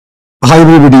Hi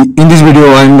everybody, in this video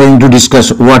I am going to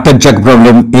discuss water jug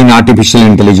problem in artificial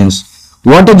intelligence.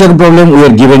 Water jug problem, we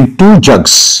are given two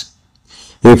jugs,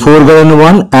 a 4-gallon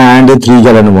one and a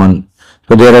 3-gallon one.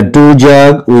 So there are two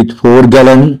jug with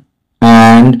 4-gallon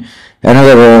and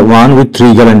another one with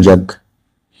 3-gallon jug.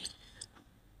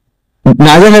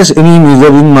 Neither has any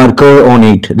measuring marker on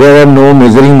it. There are no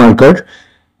measuring marker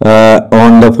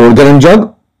on the 4-gallon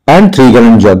jug and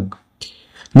 3-gallon jug.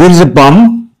 There is a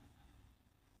pump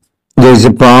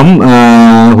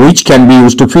which can be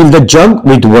used to fill the jug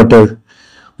with water.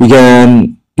 We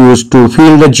can use to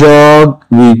fill the jug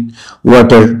with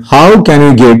water. How can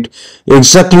we get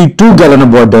exactly 2 gallon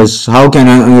of water? How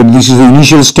can this is the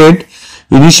initial state.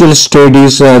 Initial state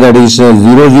is 0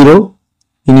 0.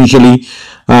 Initially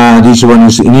this one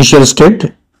is initial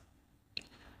state,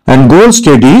 and goal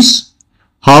state is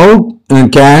how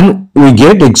can we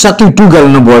get exactly 2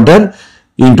 gallon of water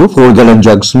into 4-gallon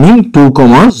jugs, mean 2,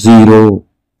 0.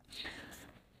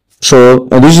 So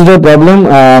this is the problem.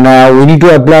 Now we need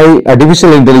to apply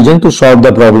artificial intelligence to solve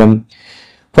the problem.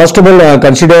 First of all,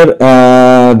 consider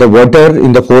the water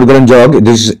in the 4-gallon jug,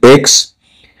 this is X,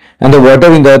 and the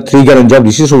water in the 3-gallon jug,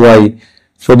 this is Y.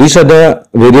 So these are the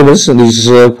variables. This is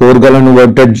a 4-gallon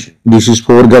water, this is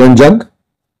 4-gallon jug,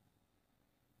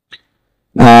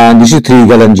 and this is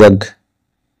 3-gallon jug.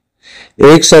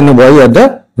 X and Y are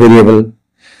the variable.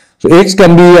 So X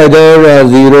can be either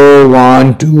 0,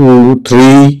 1, 2,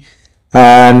 3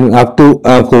 and up to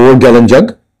a 4-gallon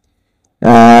jug,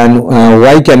 and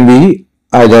Y can be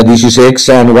either, this is X,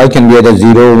 and Y can be either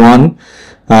 0, 1,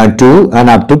 2 and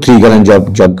up to 3-gallon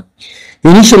jug.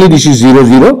 Initially this is 0,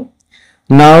 0.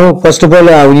 Now first of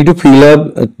all we need to fill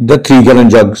up the 3-gallon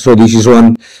jug. So this is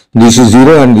 1, this is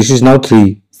 0 and this is now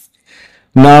 3.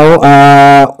 Now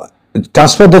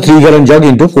transfer the 3-gallon jug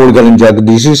into 4-gallon jug.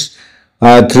 This is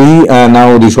 3 and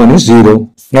now this one is 0,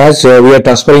 as we are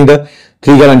transferring the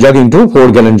 3-gallon jug into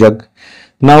 4-gallon jug.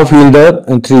 Now fill the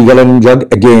 3-gallon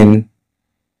jug again.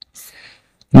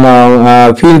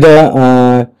 Now fill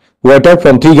the water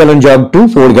from 3-gallon jug to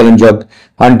 4-gallon jug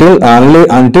until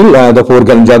the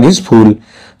 4-gallon jug is full.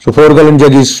 So 4-gallon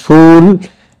jug is full,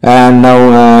 and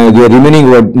now the remaining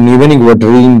water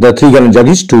in the 3-gallon jug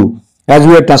is 2, as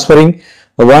we are transferring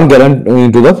 1 gallon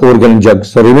into the 4-gallon jug.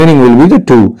 So remaining will be the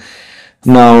 2.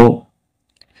 Now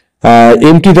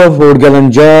empty the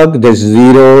 4-gallon jug, there is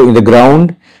 0 in the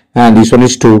ground, and this one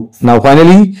is 2. Now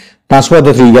finally transfer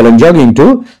the 3-gallon jug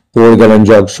into 4-gallon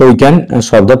jug, so we can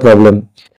solve the problem.